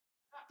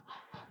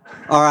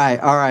All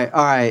right.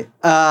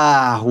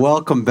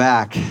 Welcome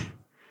back.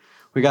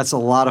 We got a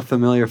lot of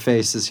familiar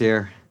faces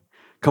here.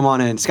 Come on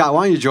in. Scott,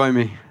 why don't you join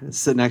me?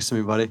 Sit next to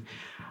me, buddy.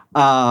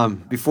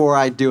 Before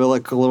I do a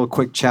little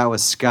quick chat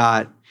with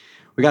Scott,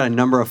 we got a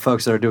number of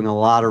folks that are doing a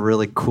lot of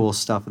really cool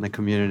stuff in the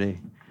community.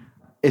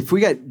 If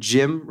we got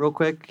Jim real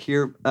quick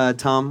here,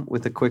 Tom,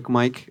 with a quick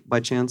mic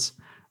by chance.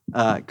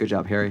 Good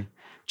job, Harry.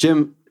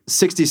 Jim,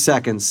 60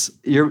 seconds.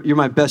 You're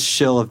my best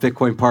shill of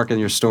Bitcoin Park in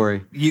your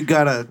story. You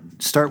got to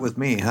start with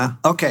me, huh?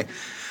 Okay.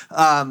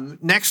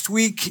 Next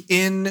week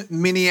in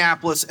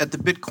Minneapolis at the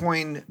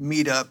Bitcoin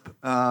meetup,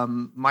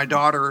 my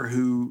daughter,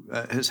 who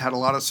has had a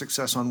lot of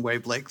success on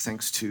Wave Lake,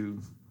 thanks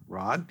to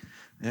Rod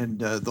and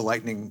the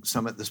Lightning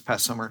Summit this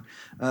past summer,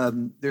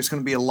 there's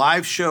going to be a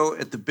live show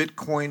at the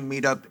Bitcoin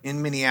meetup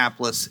in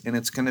Minneapolis, and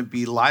it's going to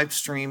be live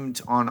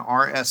streamed on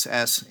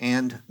RSS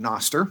and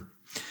Nostr.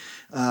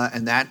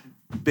 And that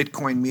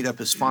Bitcoin meetup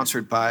is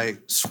sponsored by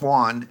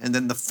Swan. And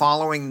then the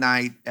following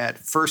night at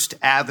First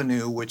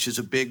Avenue, which is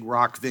a big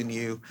rock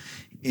venue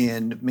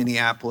in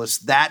Minneapolis,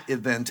 that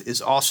event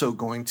is also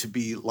going to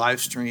be live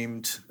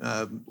streamed,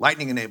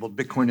 Lightning enabled,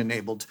 Bitcoin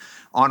enabled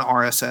on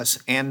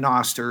RSS and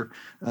Nostr.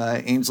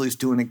 Ainsley's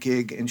doing a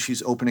gig and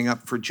she's opening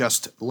up for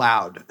Just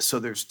Loud. So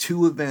there's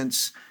two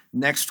events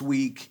next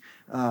week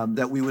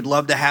that we would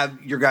love to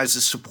have your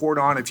guys' support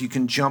on. If you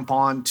can jump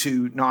on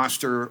to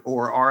Nostr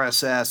or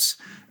RSS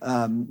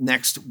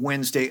next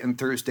Wednesday and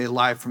Thursday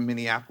live from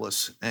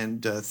Minneapolis.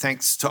 And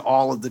thanks to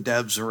all of the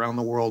devs around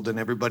the world and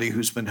everybody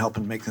who's been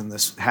helping making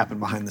this happen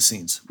behind the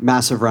scenes.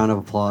 Massive round of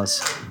applause.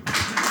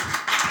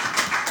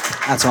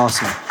 That's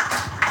awesome.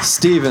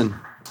 Steven,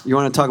 you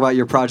want to talk about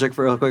your project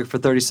real quick for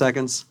 30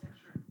 seconds?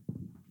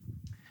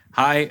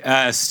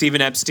 Hi,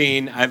 Steven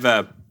Epstein. I have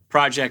a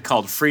project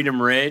called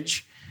Freedom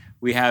Ridge.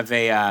 We have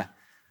a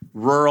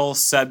rural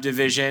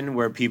subdivision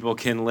where people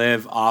can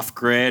live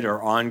off-grid or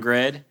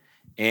on-grid,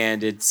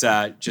 and it's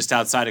just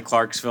outside of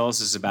Clarksville. This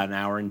is about an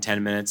hour and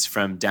 10 minutes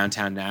from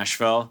downtown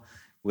Nashville,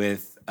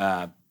 with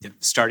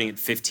starting at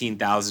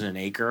 $15,000 an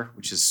acre,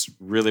 which is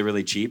really,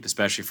 really cheap,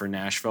 especially for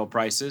Nashville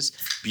prices.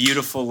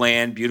 Beautiful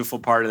land, beautiful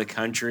part of the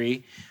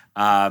country,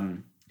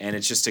 and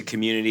it's just a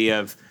community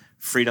of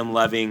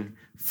freedom-loving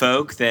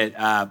folk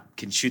that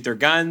can shoot their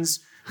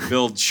guns,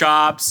 build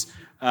shops,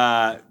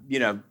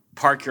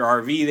 park your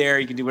RV there.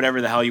 You can do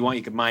whatever the hell you want.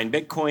 You can mine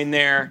Bitcoin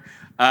there.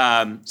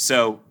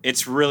 So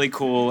it's really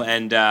cool.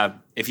 And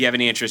if you have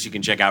any interest, you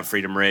can check out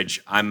Freedom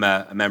Ridge. I'm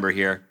a member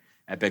here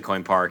at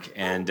Bitcoin Park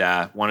and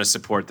want to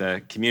support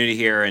the community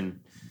here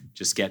and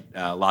just get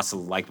lots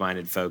of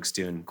like-minded folks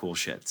doing cool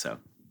shit. So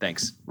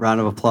thanks. Round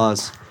of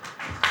applause.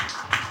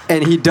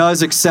 And he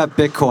does accept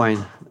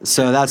Bitcoin.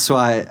 So that's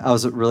why I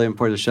was really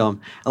important to show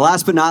him. And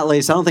last but not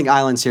least, I don't think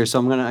Island's here, so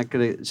I'm gonna.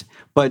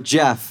 But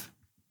Jeff,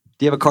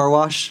 do you have a car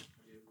wash?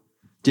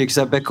 Do you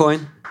accept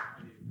Bitcoin?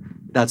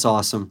 That's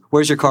awesome.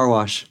 Where's your car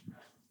wash?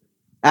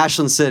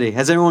 Ashland City.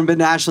 Has anyone been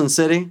to Ashland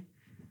City?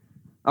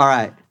 All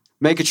right.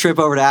 Make a trip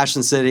over to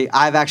Ashland City.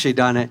 I've actually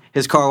done it.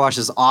 His car wash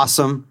is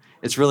awesome.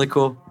 It's really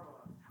cool.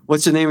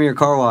 What's the name of your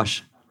car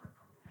wash?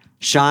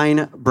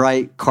 Shine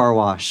Bright Car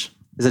Wash.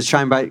 Is it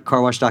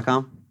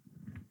shinebrightcarwash.com?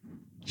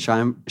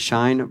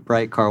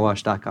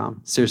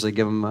 Shinebrightcarwash.com. Seriously,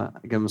 give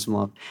them some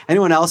love.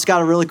 Anyone else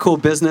got a really cool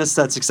business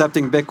that's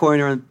accepting Bitcoin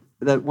or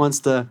that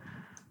wants to...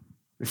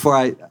 Before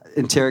I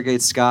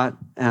interrogate Scott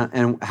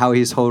and how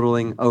he's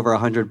hodling over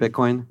 100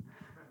 Bitcoin?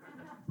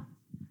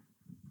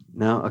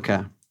 No? Okay.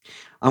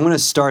 I'm going to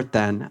start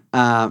then.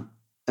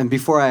 And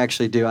before I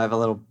actually do, I have a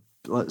little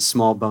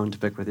small bone to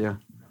pick with you.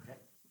 Okay.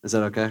 Is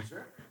that okay?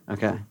 Sure.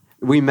 Okay.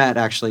 We met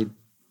actually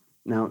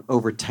now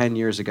over 10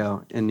 years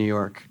ago in New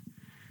York.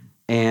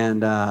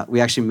 And we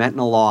actually met in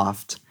a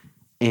loft,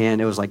 and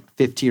it was like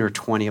 15 or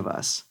 20 of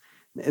us.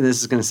 And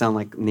this is going to sound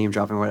like name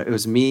dropping. It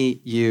was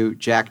me, you,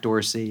 Jack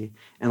Dorsey,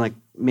 and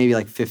maybe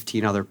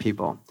 15 other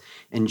people.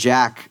 And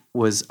Jack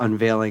was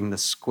unveiling the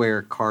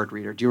Square card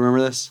reader. Do you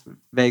remember this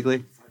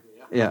vaguely?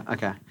 Yeah,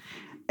 okay.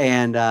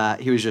 And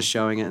he was just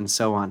showing it and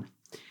so on.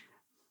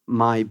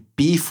 My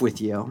beef with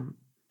you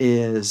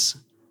is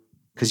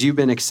because you've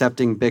been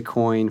accepting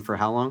Bitcoin for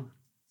how long?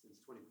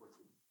 Since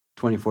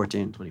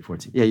 2014.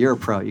 2014. Yeah, you're a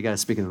pro. You got to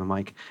speak into the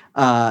mic.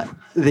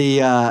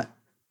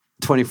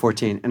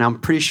 2014, and I'm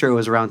pretty sure it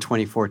was around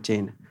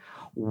 2014.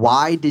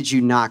 Why did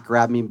you not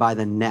grab me by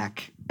the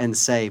neck and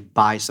say,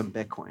 buy some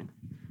Bitcoin?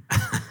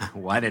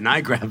 Why didn't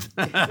I grab?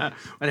 I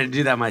didn't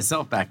do that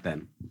myself back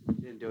then. You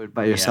didn't do it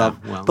by yourself.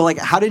 Yeah, well. But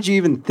how did you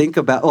even think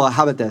about,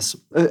 how about this?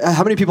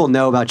 How many people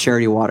know about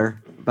Charity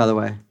Water, by the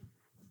way?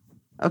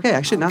 Okay,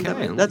 actually not that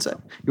many. That's it.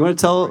 You want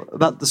to tell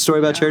about the story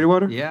about Charity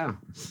Water? Yeah.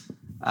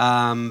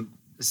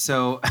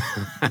 So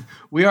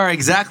we are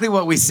exactly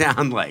what we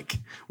sound like.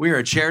 We are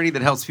a charity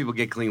that helps people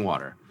get clean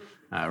water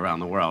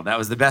around the world. That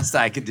was the best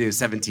I could do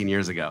 17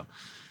 years ago.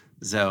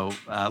 So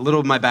a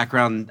little of my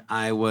background,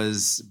 I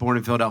was born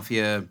in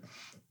Philadelphia,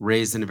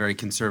 raised in a very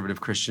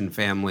conservative Christian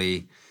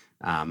family.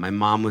 My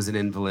mom was an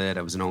invalid.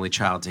 I was an only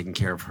child, taking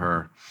care of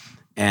her.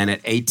 And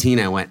at 18,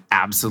 I went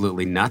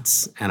absolutely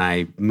nuts, and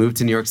I moved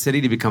to New York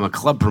City to become a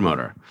club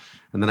promoter.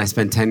 And then I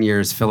spent 10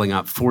 years filling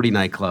up 40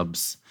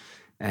 nightclubs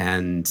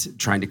and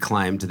trying to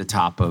climb to the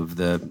top of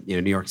the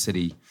New York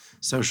City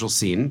social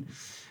scene,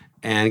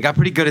 and got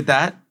pretty good at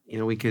that.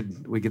 We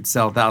could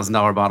sell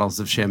 $1,000 bottles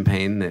of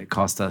champagne that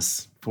cost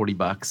us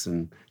 $40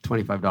 and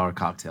 $25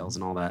 cocktails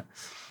and all that,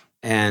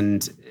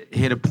 and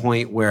hit a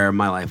point where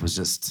my life was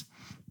just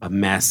a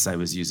mess. I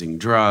was using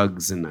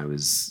drugs and I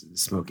was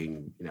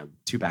smoking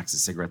 2 packs of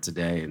cigarettes a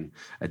day and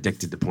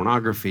addicted to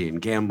pornography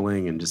and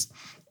gambling and just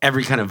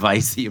every kind of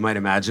vice that you might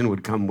imagine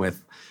would come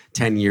with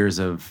 10 years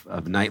of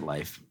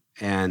nightlife.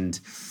 And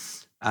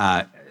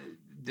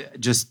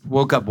just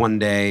woke up one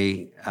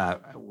day. I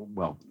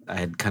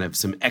had kind of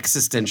some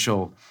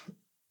existential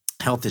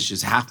health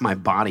issues. Half my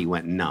body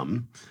went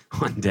numb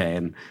one day,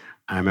 and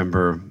I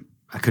remember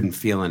I couldn't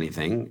feel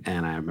anything.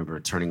 And I remember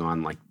turning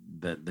on like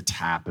the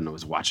tap, and I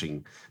was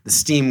watching the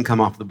steam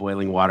come off the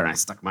boiling water, and I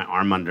stuck my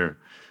arm under,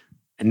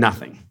 and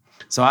nothing.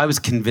 So I was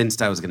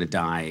convinced I was going to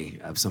die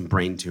of some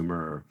brain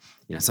tumor,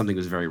 or something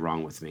was very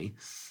wrong with me.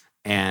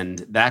 And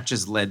that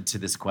just led to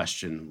this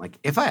question, like,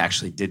 if I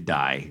actually did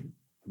die,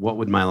 what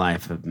would my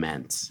life have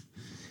meant?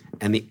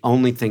 And the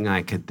only thing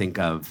I could think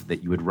of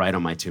that you would write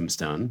on my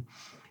tombstone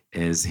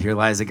is, here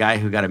lies a guy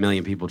who got 1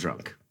 million people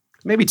drunk.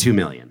 Maybe 2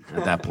 million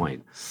at that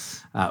point,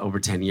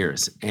 over 10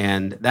 years.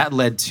 And that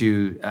led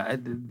to,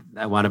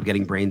 I wound up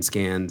getting brain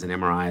scans and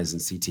MRIs and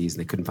CTs, and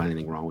they couldn't find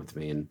anything wrong with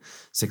me. And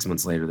 6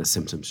 months later, the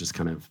symptoms just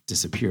kind of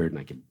disappeared and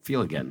I could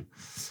feel again.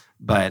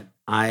 But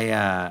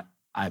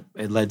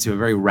it led to a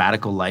very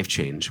radical life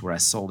change where I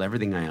sold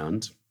everything I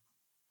owned,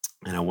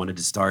 and I wanted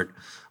to start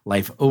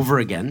life over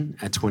again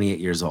at 28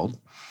 years old.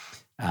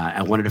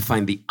 I wanted to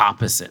find the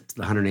opposite,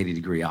 the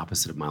 180-degree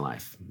opposite of my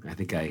life. I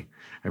think I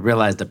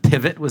realized a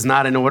pivot was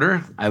not in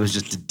order. I was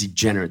just a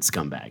degenerate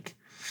scumbag.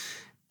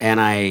 And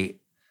I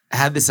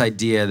had this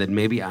idea that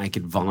maybe I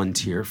could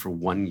volunteer for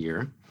 1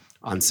 year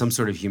on some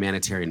sort of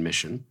humanitarian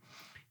mission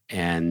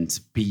and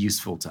be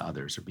useful to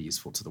others or be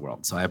useful to the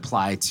world. So I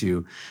applied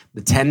to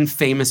the 10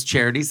 famous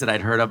charities that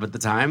I'd heard of at the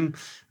time,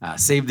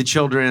 Save the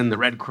Children, the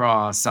Red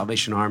Cross,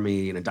 Salvation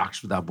Army,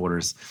 Doctors Without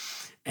Borders.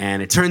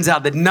 And it turns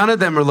out that none of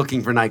them are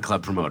looking for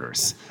nightclub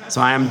promoters. So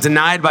I am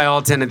denied by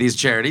all 10 of these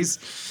charities.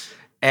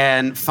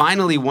 And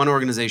finally, one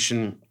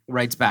organization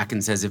writes back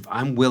and says, if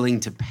I'm willing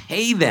to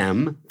pay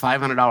them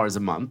 $500 a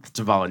month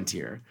to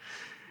volunteer,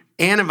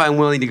 and if I'm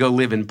willing to go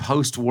live in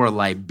post-war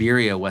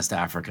Liberia, West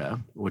Africa,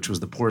 which was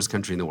the poorest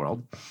country in the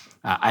world.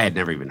 I had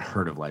never even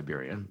heard of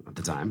Liberia at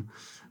the time.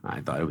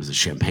 I thought it was a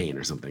champagne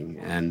or something.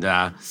 And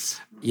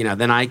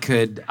then I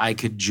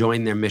could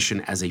join their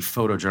mission as a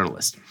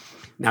photojournalist.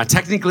 Now,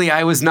 technically,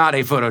 I was not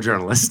a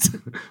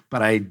photojournalist,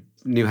 but I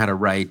knew how to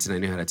write and I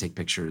knew how to take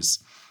pictures.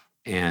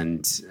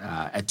 And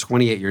at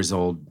 28 years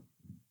old,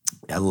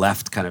 I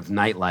left kind of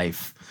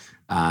nightlife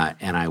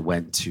and I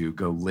went to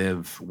go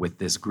live with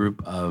this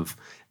group of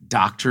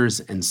doctors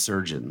and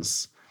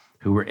surgeons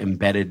who were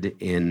embedded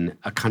in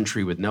a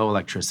country with no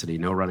electricity,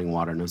 no running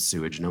water, no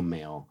sewage, no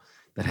mail,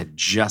 that had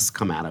just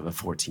come out of a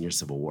 14-year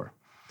civil war.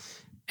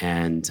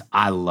 And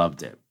I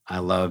loved it. I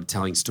loved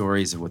telling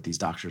stories of what these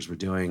doctors were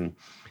doing.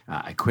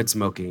 I quit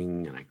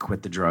smoking and I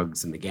quit the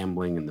drugs and the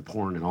gambling and the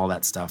porn and all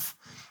that stuff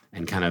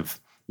and kind of,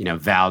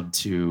 vowed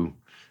to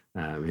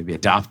maybe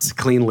adopt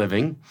clean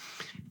living.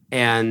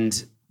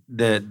 And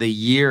the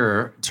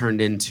year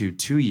turned into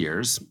 2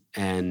 years.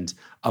 And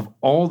of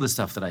all the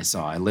stuff that I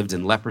saw, I lived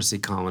in leprosy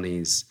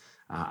colonies.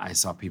 I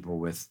saw people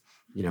with,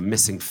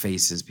 missing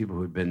faces, people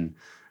who had been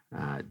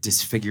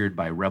disfigured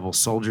by rebel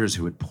soldiers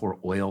who would pour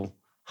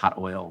hot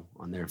oil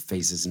on their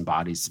faces and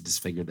bodies to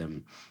disfigure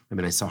them. I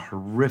mean, I saw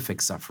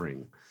horrific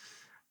suffering.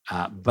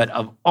 But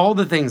of all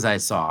the things I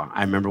saw,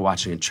 I remember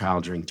watching a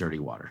child drink dirty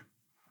water.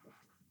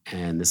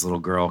 And this little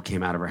girl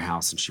came out of her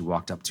house and she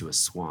walked up to a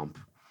swamp,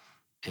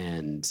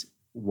 and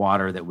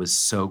water that was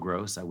so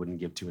gross I wouldn't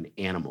give to an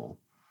animal.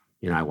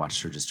 I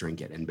watched her just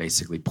drink it and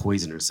basically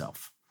poison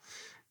herself.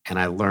 And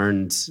I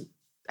learned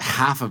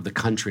half of the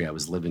country I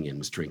was living in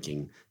was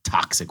drinking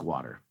toxic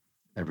water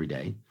every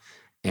day.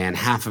 And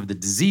half of the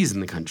disease in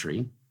the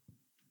country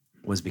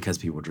was because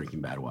people were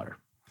drinking bad water.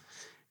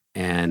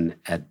 And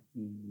at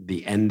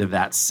the end of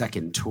that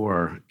second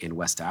tour in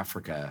West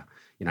Africa,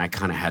 I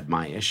kind of had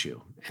my issue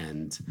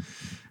and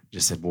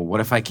just said, well, what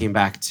if I came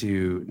back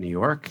to New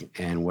York,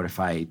 and what if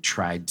I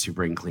tried to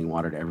bring clean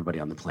water to everybody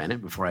on the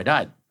planet before I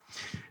died?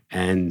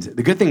 And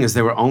the good thing is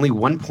there were only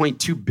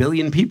 1.2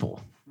 billion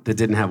people that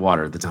didn't have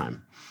water at the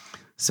time.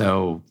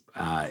 So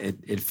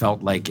it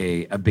felt like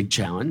a big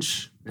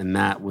challenge. And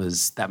that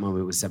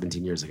moment was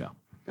 17 years ago.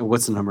 And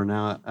what's the number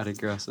now, out of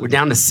curiosity? We're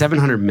down to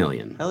 700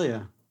 million. Hell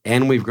yeah.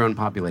 And we've grown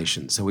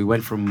population. So we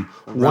went from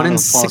 1 in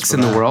 6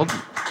 in the world.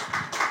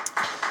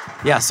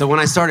 Yeah, so when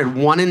I started,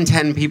 1 in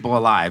 10 people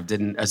alive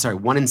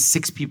 1 in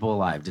 6 people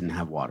alive didn't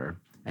have water.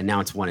 And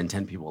now it's 1 in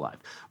 10 people alive.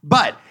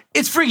 But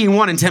it's freaking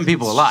 1 in 10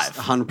 people alive.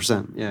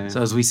 100%. Yeah.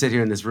 So as we sit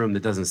here in this room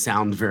that doesn't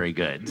sound very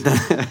good,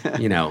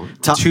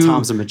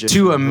 Tom's a magician.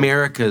 2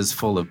 Americas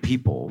full of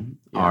people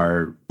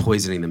are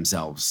poisoning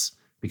themselves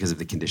because of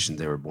the conditions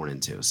they were born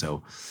into.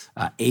 So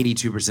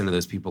 82% of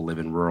those people live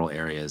in rural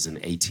areas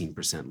and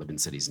 18% live in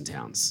cities and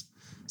towns.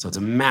 So it's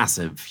a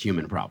massive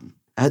human problem.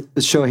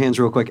 Show of hands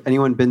real quick.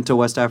 Anyone been to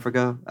West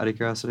Africa out of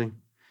curiosity?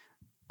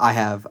 I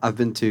have. I've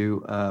been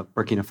to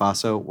Burkina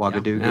Faso,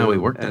 Ouagadougou. Yeah, we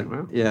worked there.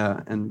 And,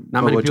 yeah, and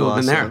Not many people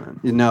have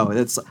been there.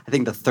 It's I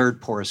think the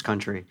third poorest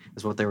country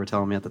is what they were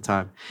telling me at the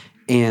time.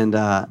 And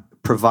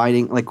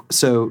providing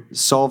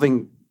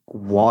solving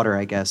water,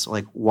 I guess.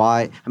 Like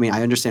why? I mean,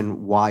 I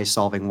understand why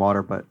solving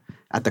water, but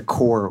at the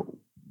core,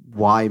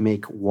 why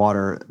make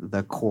water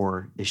the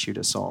core issue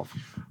to solve?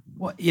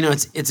 Well,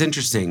 it's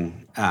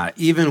interesting.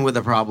 Even with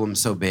a problem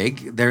so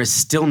big, there is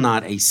still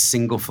not a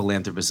single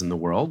philanthropist in the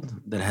world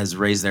that has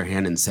raised their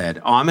hand and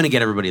said, "Oh, I'm going to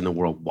get everybody in the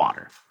world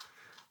water."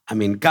 I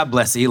mean, God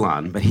bless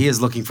Elon, but he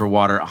is looking for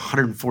water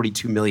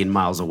 142 million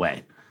miles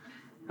away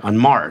on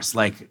Mars.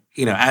 Like,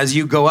 as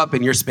you go up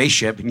in your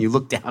spaceship and you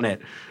look down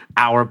at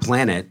our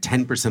planet,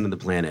 10% of the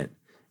planet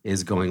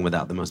is going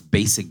without the most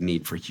basic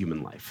need for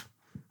human life,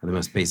 or the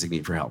most basic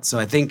need for health. So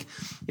I think,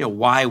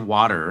 why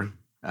water?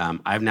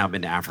 I've now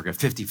been to Africa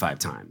 55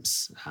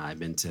 times. I've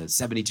been to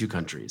 72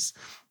 countries.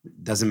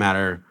 Doesn't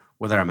matter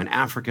whether I'm in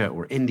Africa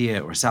or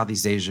India or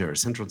Southeast Asia or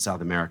Central and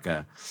South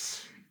America.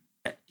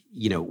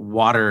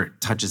 Water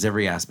touches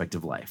every aspect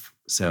of life.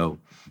 So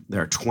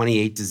there are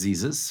 28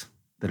 diseases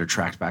that are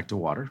tracked back to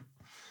water.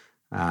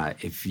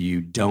 If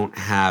you don't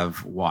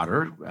have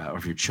water, or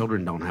if your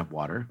children don't have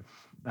water,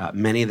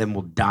 many of them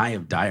will die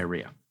of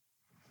diarrhea.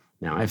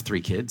 Now, I have 3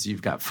 kids.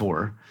 You've got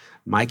 4.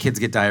 My kids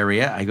get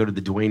diarrhea. I go to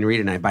the Duane Reade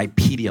and I buy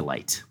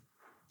Pedialyte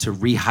to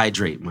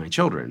rehydrate my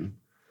children.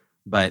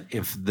 But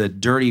if the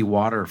dirty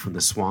water from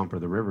the swamp or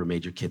the river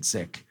made your kid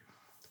sick,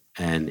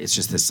 and it's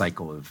just this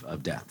cycle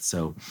of death.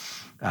 So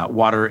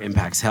water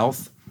impacts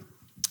health.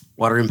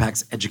 Water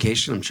impacts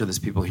education. I'm sure there's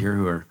people here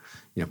who are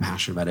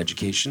passionate about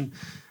education.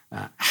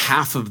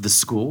 Half of the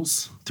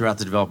schools throughout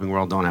the developing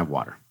world don't have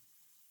water.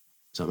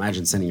 So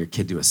imagine sending your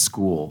kid to a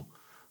school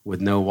with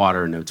no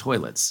water and no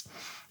toilets.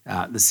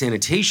 The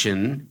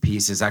sanitation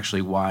piece is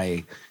actually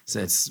why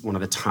it's one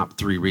of the top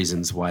 3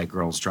 reasons why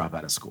girls drop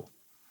out of school.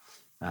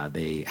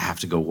 They have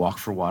to go walk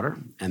for water,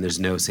 and there's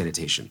no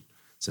sanitation.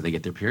 So they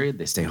get their period,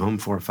 they stay home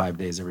 4 or 5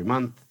 days every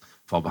month,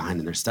 fall behind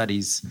in their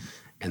studies,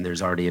 and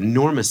there's already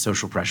enormous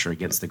social pressure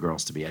against the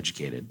girls to be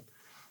educated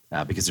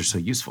because they're so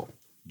useful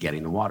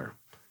getting the water,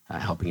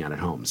 helping out at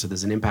home. So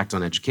there's an impact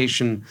on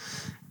education,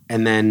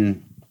 and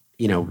then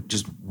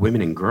just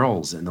women and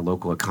girls in the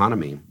local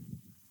economy.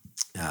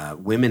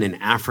 Women in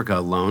Africa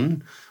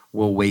alone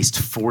will waste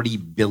 40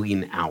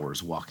 billion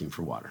hours walking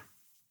for water.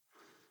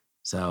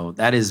 So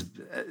that is,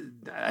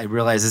 I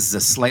realize this is a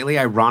slightly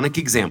ironic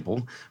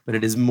example, but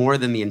it is more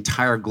than the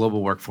entire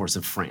global workforce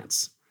of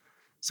France.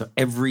 So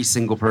every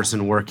single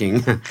person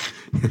working,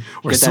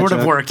 or sort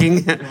of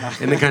working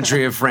in the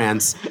country of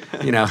France,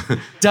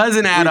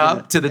 doesn't add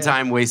up to the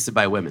time wasted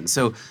by women.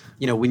 So,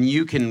 when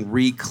you can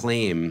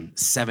reclaim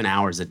 7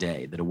 hours a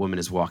day that a woman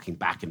is walking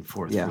back and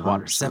forth for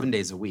water 7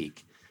 days a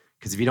week,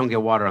 because if you don't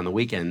get water on the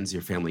weekends,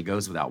 your family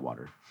goes without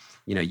water.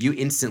 You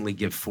instantly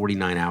give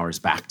 49 hours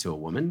back to a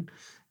woman.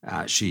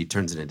 She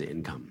turns it into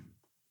income.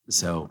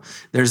 So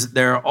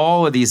there are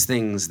all of these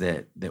things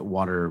that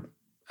water.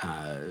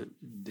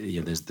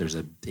 There's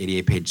a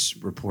 88-page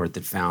report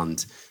that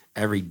found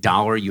every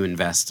dollar you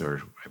invest,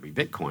 or every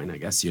Bitcoin, I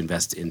guess, you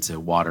invest into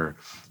water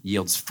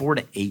yields 4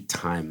 to 8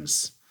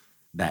 times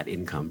that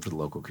income for the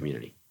local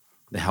community.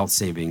 The health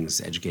savings,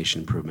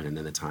 education improvement, and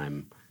then the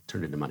time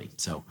turned into money.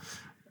 So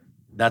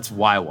that's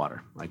why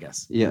water, I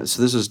guess. Yeah,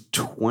 so this was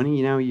 20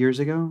 years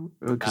ago?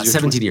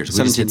 17 years.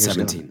 We just hit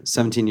 17.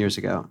 17 years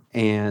ago.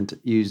 And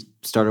you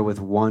started with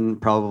one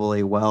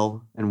probably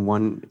well in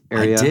one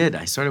area? I did.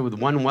 I started with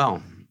one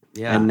well.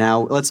 Yeah. And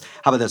now how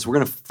about this? We're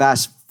going to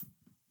fast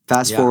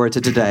forward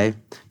to today,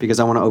 because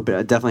I want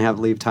to definitely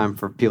leave time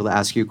for people to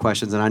ask you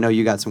questions. And I know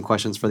you got some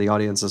questions for the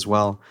audience as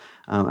well,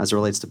 as it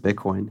relates to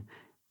Bitcoin.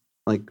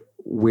 Like,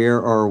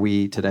 where are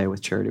we today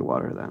with Charity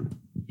Water then?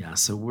 Yeah,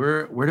 so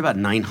we're at about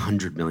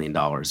 $900 million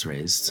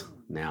raised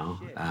now.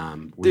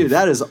 Dude,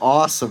 that is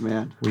awesome,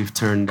 man. We've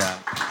turned...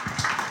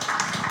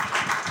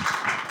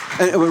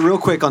 And real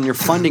quick, on your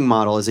funding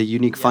model is a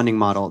unique funding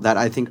model that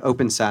I think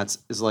OpenSats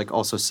is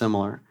also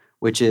similar,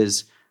 which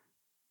is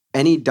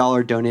any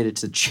dollar donated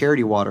to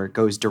Charity Water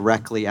goes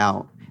directly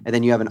out. And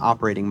then you have an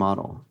operating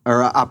model,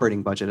 or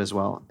operating budget as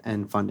well,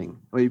 and funding.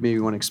 Maybe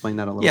you want to explain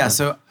that a little bit. Yeah,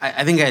 so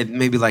I think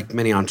maybe like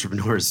many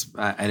entrepreneurs,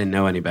 I didn't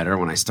know any better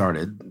when I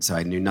started. So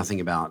I knew nothing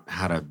about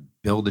how to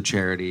build a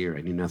charity, or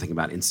I knew nothing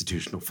about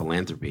institutional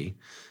philanthropy.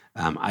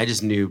 I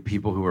just knew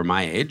people who were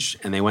my age,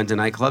 and they went to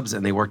nightclubs,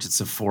 and they worked at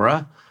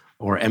Sephora,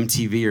 or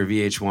MTV, or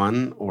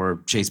VH1,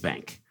 or Chase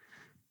Bank.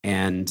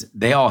 And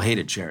they all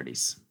hated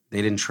charities.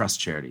 They didn't trust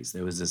charities.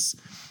 There was this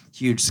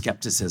huge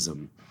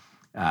skepticism,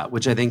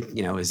 which I think,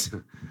 is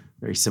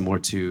very similar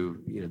to,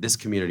 this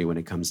community when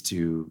it comes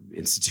to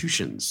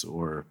institutions,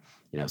 or,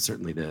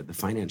 certainly the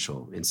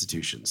financial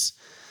institutions.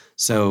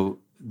 So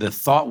the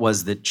thought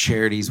was that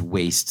charities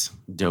waste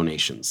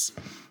donations.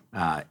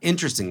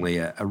 Interestingly,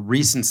 a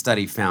recent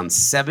study found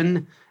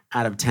 7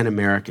 out of 10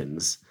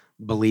 Americans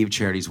believe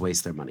charities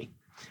waste their money.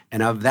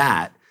 And of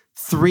that,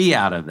 3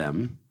 out of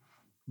them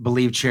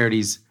believe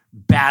charities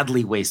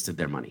badly wasted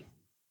their money.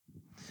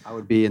 I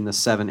would be in the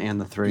 7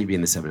 and the 3. You'd be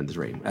in the 7 and the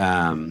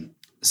 3.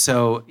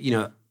 So,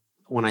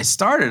 when I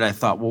started, I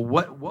thought, well,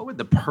 what would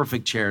the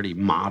perfect charity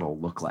model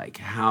look like?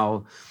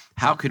 How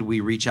could we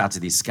reach out to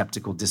these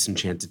skeptical,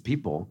 disenchanted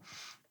people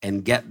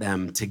and get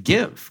them to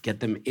give,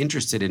 get them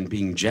interested in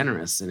being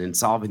generous and in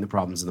solving the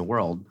problems in the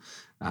world?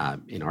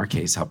 In our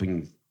case,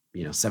 helping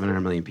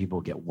 700 million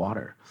people get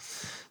water.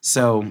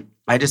 So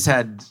I just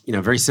had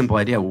a very simple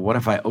idea. Well, what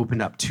if I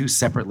opened up 2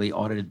 separately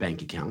audited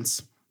bank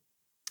accounts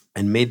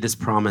and made this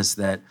promise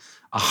that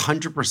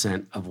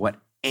 100% of what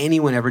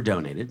anyone ever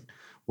donated,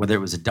 whether it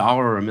was $1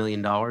 or $1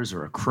 million or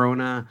a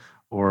krona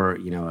or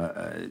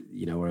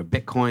or a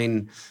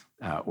Bitcoin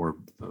or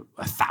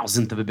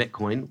 1,000th of a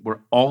Bitcoin,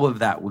 where all of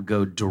that would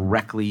go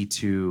directly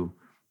to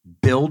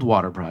build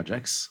water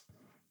projects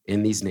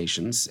in these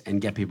nations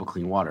and get people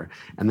clean water.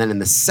 And then in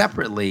the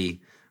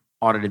separately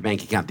audited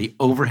bank account, the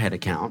overhead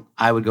account,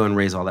 I would go and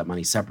raise all that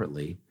money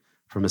separately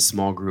from a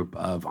small group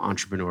of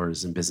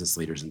entrepreneurs and business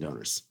leaders and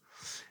donors.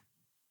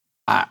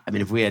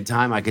 If we had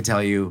time, I could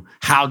tell you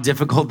how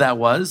difficult that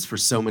was for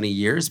so many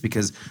years,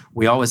 because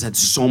we always had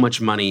so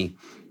much money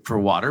for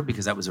water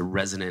because that was a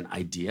resonant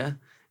idea.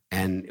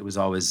 And it was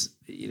always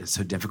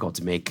so difficult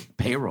to make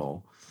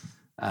payroll.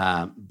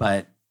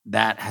 But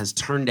that has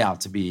turned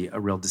out to be a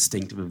real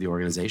distinctive of the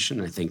organization.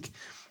 And I think,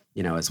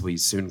 as we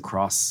soon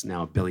cross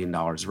now $1 billion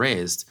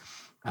raised,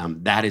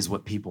 that is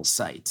what people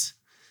cite.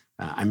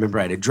 I remember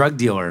I had a drug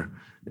dealer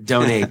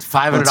donate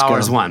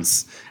 $500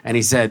 once. And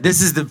he said,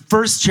 this is the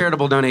first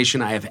charitable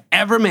donation I have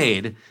ever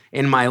made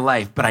in my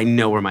life, but I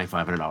know where my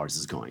 $500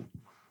 is going,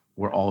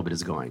 where all of it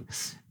is going.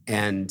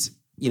 And,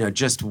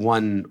 just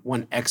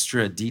one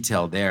extra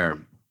detail there.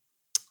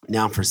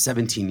 Now for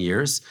 17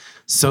 years,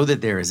 so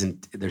that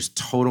there's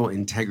total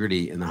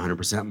integrity in the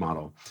 100%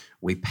 model,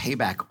 we pay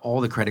back all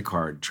the credit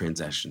card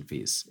transaction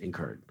fees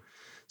incurred.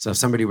 So if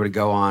somebody were to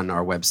go on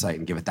our website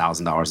and give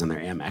 $1,000 on their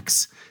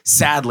Amex,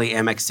 sadly,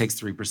 Amex takes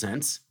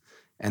 3%,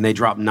 and they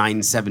drop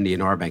 $970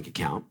 in our bank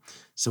account.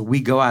 So we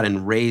go out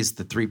and raise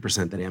the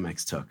 3% that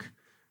Amex took,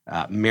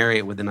 marry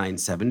it with the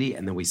 $970,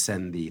 and then we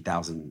send the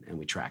 $1,000 and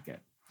we track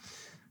it.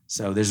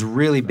 So there's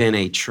really been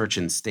a church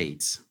and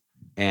state.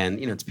 And,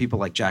 it's people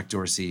like Jack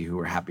Dorsey who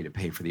are happy to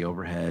pay for the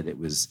overhead. It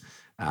was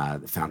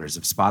the founders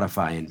of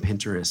Spotify and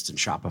Pinterest and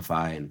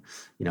Shopify and,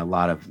 a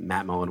lot of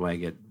Matt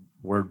Mullenweg at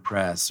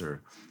WordPress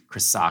or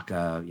Chris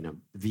Sacca,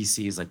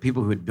 VCs, like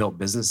people who had built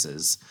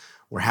businesses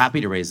were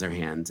happy to raise their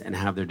hand and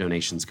have their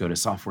donations go to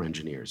software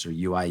engineers or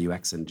UI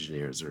UX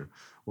engineers or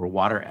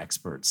water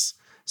experts,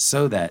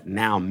 so that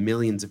now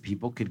millions of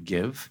people could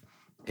give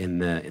in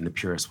the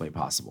purest way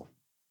possible.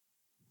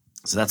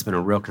 So that's been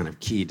a real kind of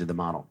key to the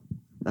model.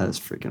 That is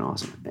freaking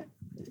awesome.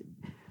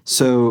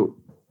 So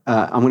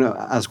I'm going to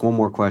ask one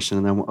more question,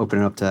 and then we'll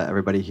open it up to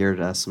everybody here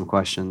to ask some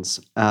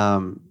questions.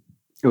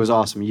 It was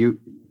awesome.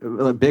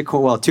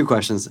 Bitcoin. Well, 2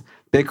 questions.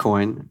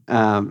 Bitcoin.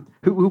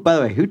 Who, by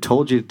the way, who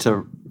told you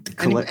to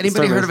collect?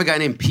 Anybody heard of a guy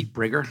named Pete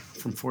Brigger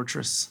from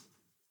Fortress?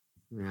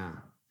 Yeah.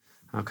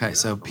 Okay,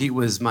 so Pete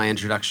was my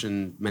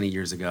introduction many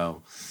years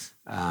ago.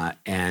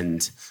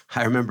 And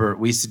I remember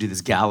we used to do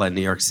this gala in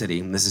New York City,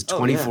 and this is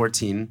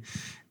 2014.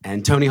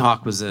 And Tony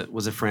Hawk was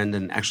a friend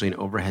and actually an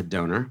overhead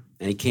donor.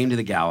 And he came to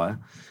the gala,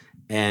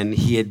 and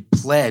he had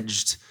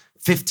pledged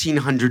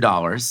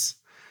 $1,500,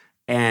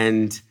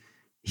 and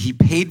he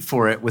paid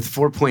for it with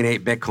 4.8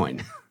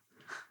 Bitcoin.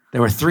 They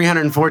were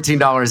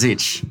 $314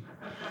 each.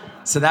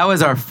 So that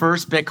was our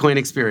first Bitcoin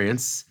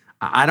experience.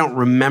 I don't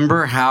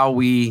remember how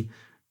we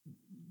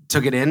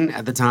took it in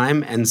at the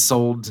time and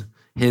sold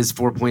his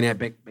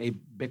 4.8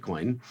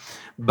 Bitcoin.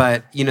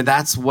 But,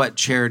 that's what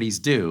charities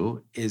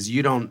do, is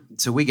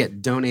so we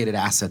get donated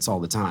assets all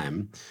the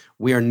time.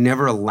 We are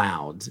never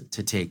allowed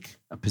to take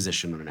a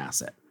position on an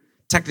asset.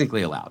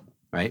 Technically allowed,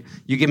 right?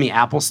 You give me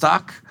Apple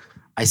stock,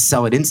 I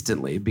sell it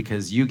instantly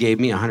because you gave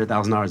me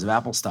 $100,000 of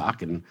Apple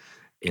stock, and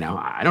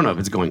I don't know if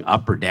it's going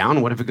up or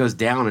down. What if it goes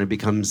down and it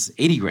becomes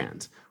 80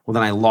 grand? Well,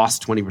 then I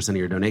lost 20% of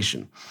your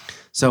donation.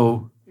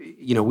 So,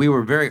 we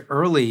were very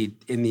early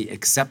in the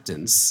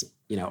acceptance,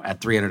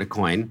 at 300 a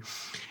coin.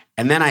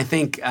 And then I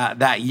think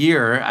that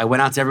year, I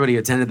went out to everybody who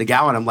attended the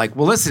gala, and I'm like,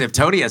 well, listen, if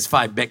Tony has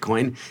 5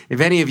 Bitcoin, if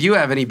any of you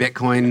have any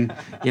Bitcoin,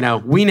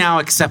 we now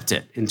accept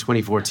it in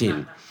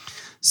 2014.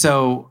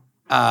 So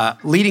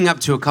leading up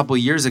to a couple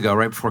of years ago,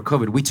 right before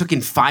COVID, we took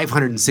in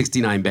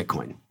 569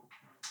 Bitcoin.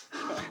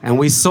 And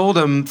we sold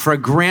them for a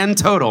grand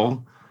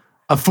total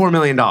of $4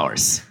 million.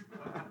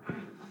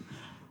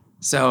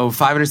 So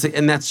 500,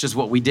 and that's just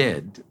what we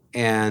did.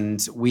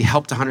 And we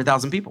helped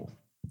 100,000 people.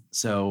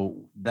 So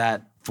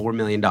that $4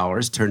 million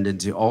turned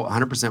into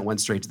 100%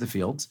 went straight to the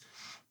field.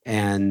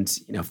 And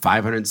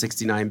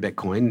 569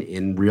 Bitcoin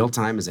in real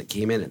time as it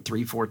came in at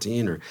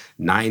 314 or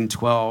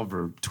 912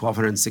 or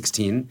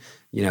 1216,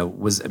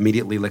 was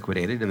immediately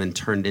liquidated and then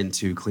turned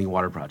into clean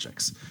water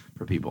projects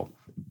for people.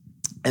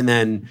 And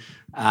then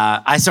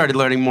I started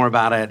learning more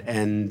about it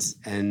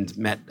and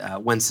met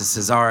Wences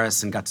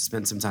Cesaris and got to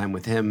spend some time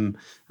with him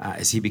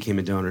as he became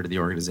a donor to the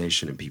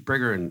organization, and Pete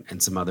Brigger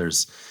and some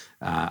others,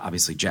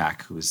 obviously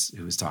Jack, who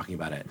was talking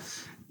about it.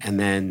 And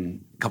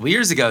then a couple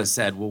years ago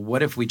said, well,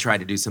 what if we tried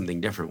to do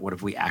something different? What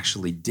if we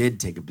actually did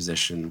take a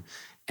position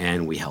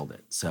and we held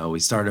it? So we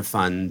started a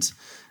fund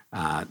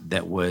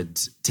that would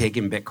take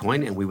in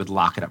Bitcoin and we would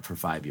lock it up for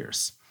 5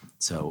 years.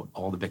 So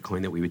all the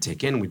Bitcoin that we would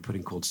take in, we'd put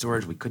in cold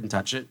storage. We couldn't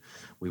touch it.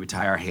 We would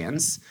tie our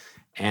hands,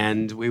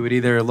 and we would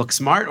either look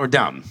smart or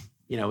dumb.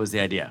 Was the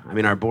idea. I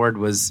mean, our board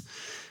was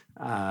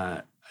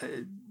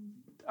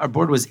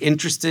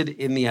interested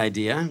in the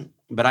idea,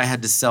 but I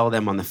had to sell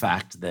them on the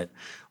fact that,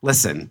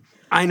 listen,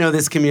 I know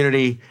this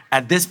community.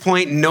 At this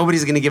point,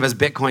 nobody's going to give us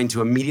Bitcoin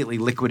to immediately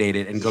liquidate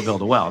it and go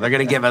build a well. They're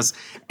going to give us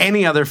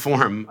any other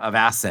form of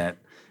asset,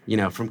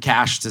 from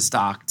cash to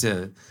stock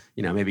to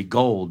maybe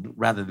gold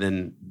rather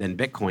than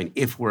Bitcoin,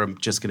 if we're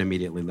just going to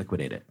immediately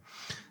liquidate it.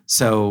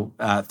 So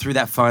through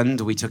that fund,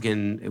 we took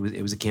in,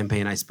 it was a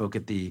campaign. I spoke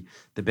at the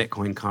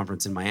Bitcoin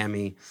conference in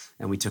Miami,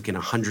 and we took in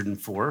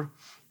 104,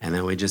 and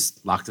then we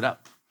just locked it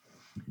up.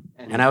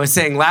 And I was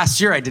saying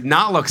last year I did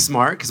not look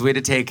smart because we had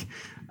to take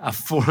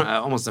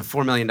almost a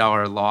 $4 million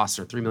loss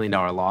or $3 million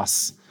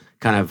loss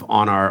kind of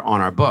on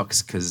our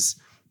books, because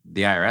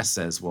the IRS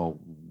says, well,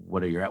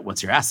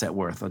 what's your asset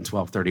worth on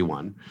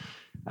 12/31?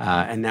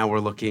 And now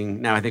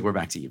I think we're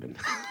back to even.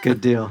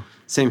 Good deal.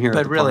 Same here.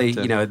 But really,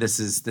 this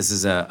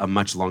is a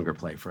much longer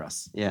play for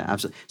us. Yeah,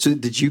 absolutely. So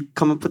did you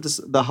come up with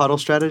the HODL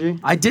strategy?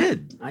 I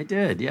did,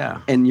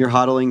 yeah. And you're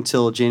HODLing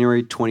till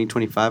January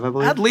 2025, I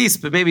believe? At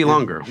least, but maybe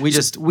longer. We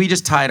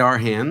just tied our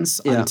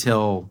hands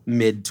until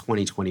mid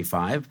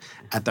 2025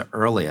 at the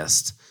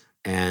earliest.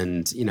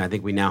 And, I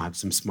think we now have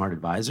some smart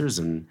advisors,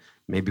 and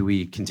maybe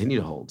we continue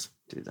to hold.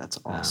 Dude, that's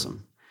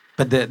awesome.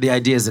 But the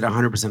idea is that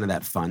 100% of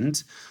that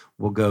fund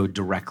will go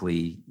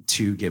directly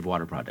to Give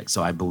Water Project.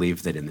 So I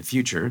believe that in the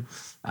future,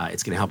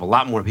 it's going to help a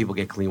lot more people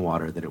get clean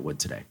water than it would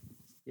today.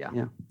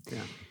 Yeah.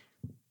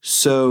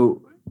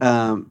 So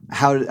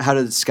how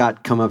did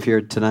Scott come up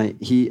here tonight?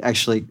 He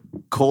actually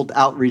cold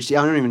outreach.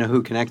 I don't even know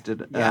who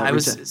connected.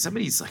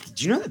 Somebody's like,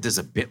 do you know that there's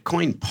a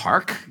Bitcoin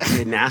park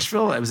in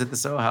Nashville? I was at the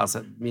Soho House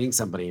meeting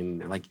somebody,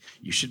 and they're like,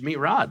 you should meet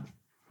Rod.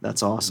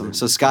 That's awesome.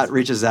 So Scott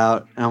reaches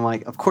out, and I'm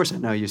like, of course I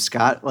know you,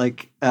 Scott.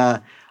 Like,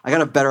 I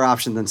got a better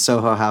option than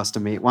Soho House to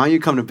meet. Why don't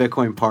you come to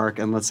Bitcoin Park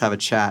and let's have a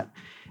chat?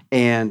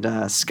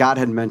 And Scott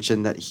had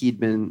mentioned that he'd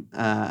been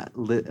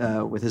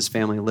with his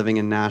family living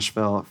in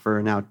Nashville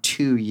for now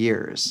 2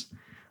 years.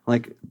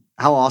 Like,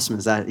 how awesome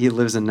is that? He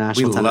lives in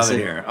Nashville, Tennessee. We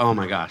love it here. Oh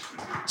my gosh.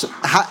 So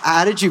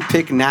how did you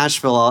pick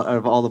Nashville out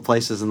of all the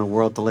places in the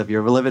world to live?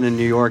 You're living in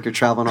New York, you're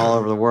traveling all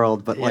over the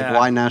world, but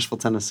why Nashville,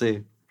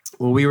 Tennessee?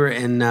 Well, we were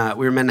in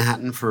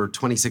Manhattan for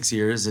 26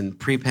 years, and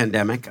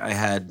pre-pandemic, I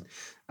had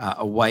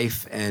a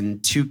wife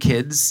and 2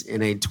 kids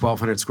in a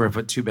 1,200 square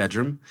foot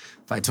 2-bedroom.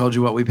 If I told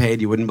you what we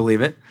paid, you wouldn't believe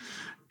it.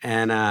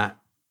 And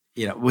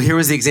here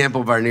was the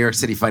example of our New York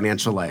City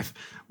financial life.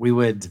 We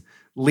would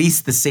lease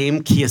the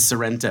same Kia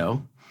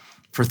Sorento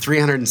for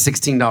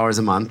 $316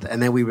 a month,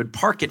 and then we would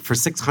park it for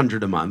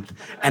 $600 a month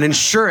and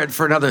insure it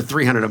for another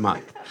 $300 a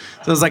month.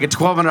 So it was like a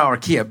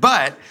 $1,200 Kia.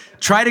 But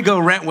try to go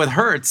rent with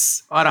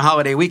Hertz on a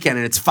holiday weekend,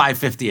 and it's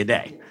 $550 a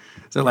day.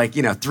 So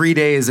 3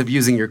 days of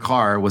using your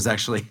car was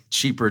actually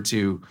cheaper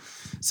to.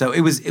 So it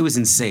was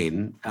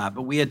insane.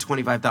 But we had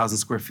 25,000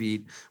 square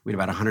feet. We had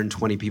about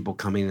 120 people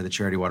coming to the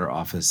Charity Water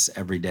office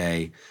every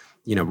day.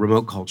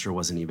 Remote culture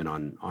wasn't even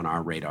on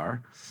our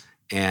radar.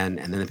 And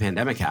then the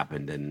pandemic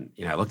happened, and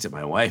I looked at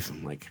my wife.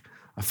 I'm like,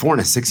 a 4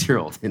 and a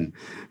 6-year-old, and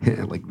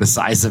like the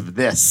size of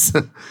this.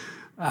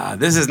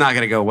 This is not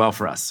going to go well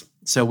for us.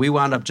 So we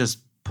wound up just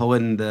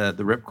pulling the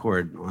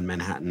ripcord on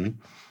Manhattan,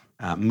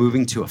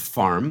 moving to a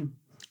farm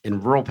in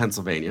rural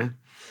Pennsylvania.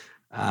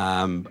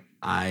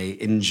 I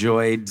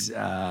enjoyed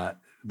the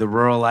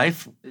rural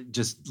life,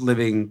 just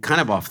living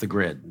kind of off the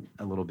grid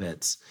a little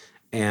bit.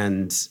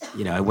 And,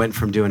 I went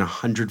from doing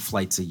 100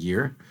 flights a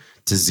year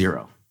to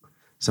 0.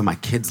 So my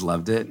kids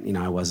loved it.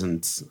 I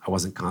wasn't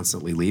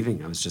constantly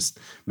leaving. I was just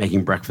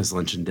making breakfast,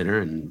 lunch, and dinner,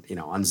 and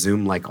on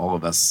Zoom like all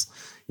of us,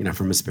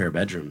 from a spare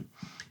bedroom.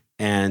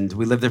 And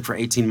we lived there for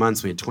 18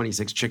 months. We had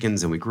 26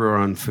 chickens, and we grew our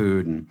own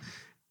food.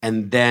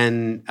 And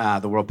then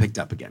the world picked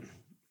up again,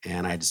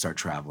 and I had to start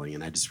traveling.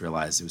 And I just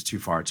realized it was too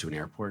far to an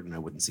airport, and I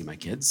wouldn't see my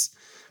kids.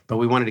 But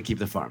we wanted to keep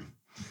the farm.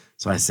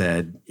 So I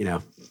said,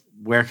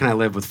 where can I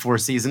live with 4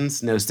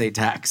 seasons, no state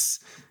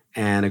tax,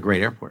 and a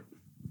great airport?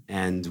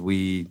 And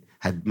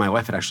my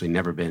wife had actually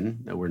never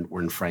been.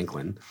 We're in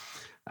Franklin.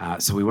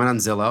 So we went on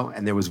Zillow,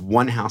 and there was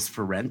 1 house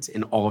for rent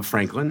in all of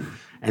Franklin.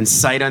 And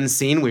sight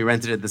unseen, we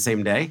rented it the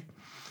same day.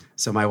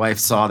 So my wife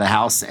saw the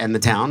house and the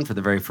town for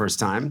the very first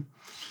time.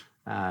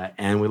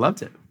 And we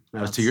loved it.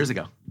 That was 2 years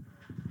ago.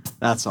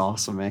 That's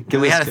awesome, man.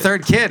 We had a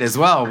 3rd kid as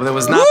well, but it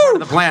was not part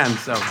of the plan.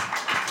 So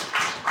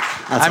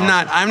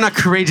I'm not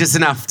courageous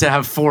enough to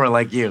have 4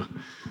 like you.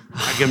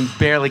 I can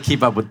barely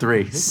keep up with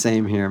 3.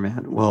 Same here,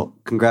 man. Well,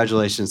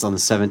 congratulations on the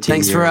 17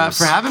 Thanks years.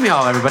 for having me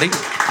all, everybody.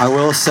 I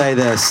will say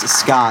this,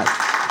 Scott,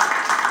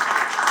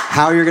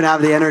 how you're going to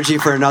have the energy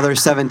for another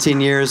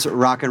 17 years,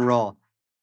 rock and roll.